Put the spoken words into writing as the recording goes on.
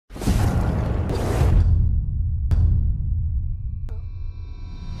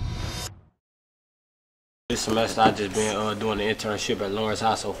This semester I just been doing the internship at Lawrence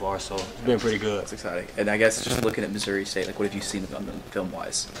High so far, so it's been pretty good. That's exciting. And I guess just looking at Missouri State, like what have you seen on them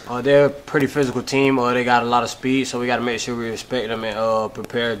film-wise? They're a pretty physical team. They got a lot of speed, so we got to make sure we respect them and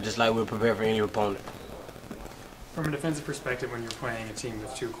prepare just like we're prepared for any opponent. From a defensive perspective, when you're playing a team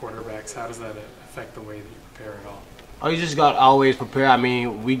with two quarterbacks, how does that affect the way that you prepare at all? You just got to always prepare. I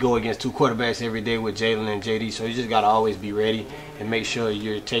mean, we go against two quarterbacks every day with Jalen and JD, so you just got to always be ready and make sure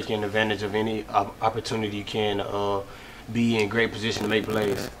you're taking advantage of any opportunity you can be in great position to make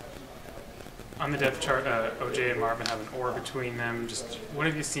plays. On the depth chart, OJ and Marvin have an or between them. Just what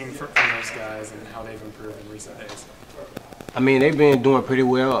have you seen from those guys and how they've improved in recent days? I mean, they've been doing pretty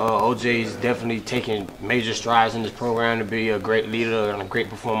well. OJ's definitely taking major strides in this program to be a great leader and a great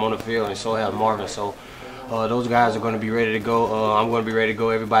performer on the field, and so has Marvin. So those guys are going to be ready to go. I'm going to be ready to go.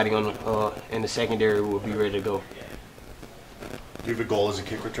 Everybody in the secondary will be ready to go. Do you have a goal as a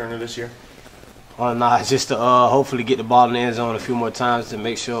kick returner this year? Nah, it's just to hopefully get the ball in the end zone a few more times to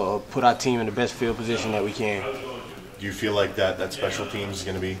make sure put our team in the best field position that we can. Do you feel like that special teams is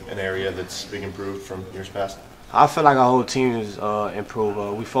going to be an area that's big improved from years past? I feel like our whole team is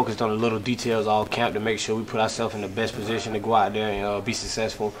improved. We focused on the little details all camp to make sure we put ourselves in the best position to go out there and be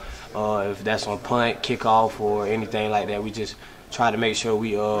successful. If that's on punt, kickoff, or anything like that, we just tried to make sure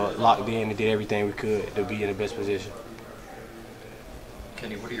we locked in and did everything we could to be in the best position.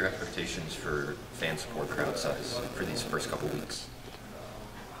 Kenny, what are your expectations for fan support crowd size for these first couple weeks?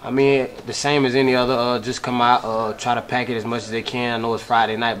 I mean, the same as any other. Just come out, try to pack it as much as they can. I know it's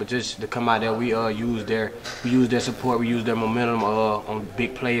Friday night, but just to come out there, we use their support, we use their momentum on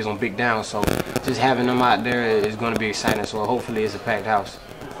big plays, on big downs. So just having them out there is going to be exciting. So hopefully it's a packed house.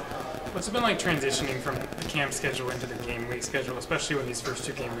 What's it been like transitioning from the camp schedule into the game week schedule, especially when these first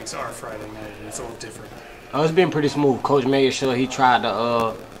two game weeks are Friday night and it's a little different? It's been pretty smooth. Coach made sure he tried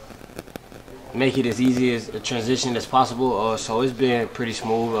to make it as easy as a transition as possible. So it's been pretty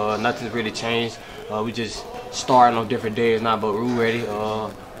smooth. Nothing's really changed. We just starting on different days now, but we're ready.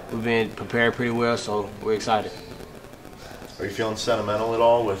 We've been prepared pretty well, so we're excited. Are you feeling sentimental at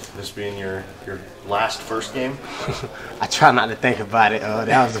all with this being your last first game? I try not to think about it.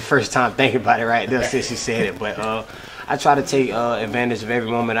 That was the first time thinking about it right there since you said it. But I try to take advantage of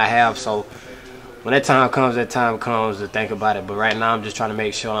every moment I have. So when that time comes to think about it. But right now I'm just trying to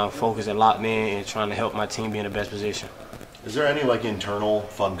make sure I'm focused and locked in and trying to help my team be in the best position. Is there any internal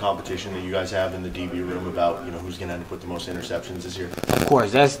fun competition that you guys have in the DB room about who's going to end up with the most interceptions this year? Of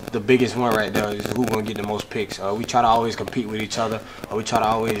course, that's the biggest one right there, is who's going to get the most picks. We try to always compete with each other. We try to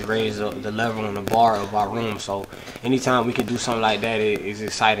always raise the level and the bar of our room. So anytime we can do something like that, it is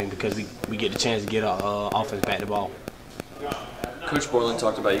exciting because we get the chance to get our offense back the ball. Coach Borland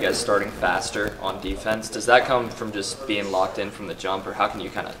talked about you guys starting faster on defense. Does that come from just being locked in from the jump, or how can you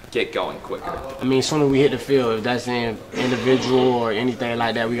kind of get going quicker? I mean, as soon as we hit the field, if that's in individual or anything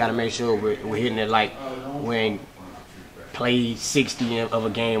like that, we got to make sure we're hitting it like we're in play 60 of a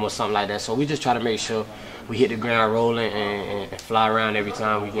game or something like that. So we just try to make sure we hit the ground rolling and fly around every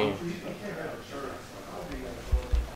time we can.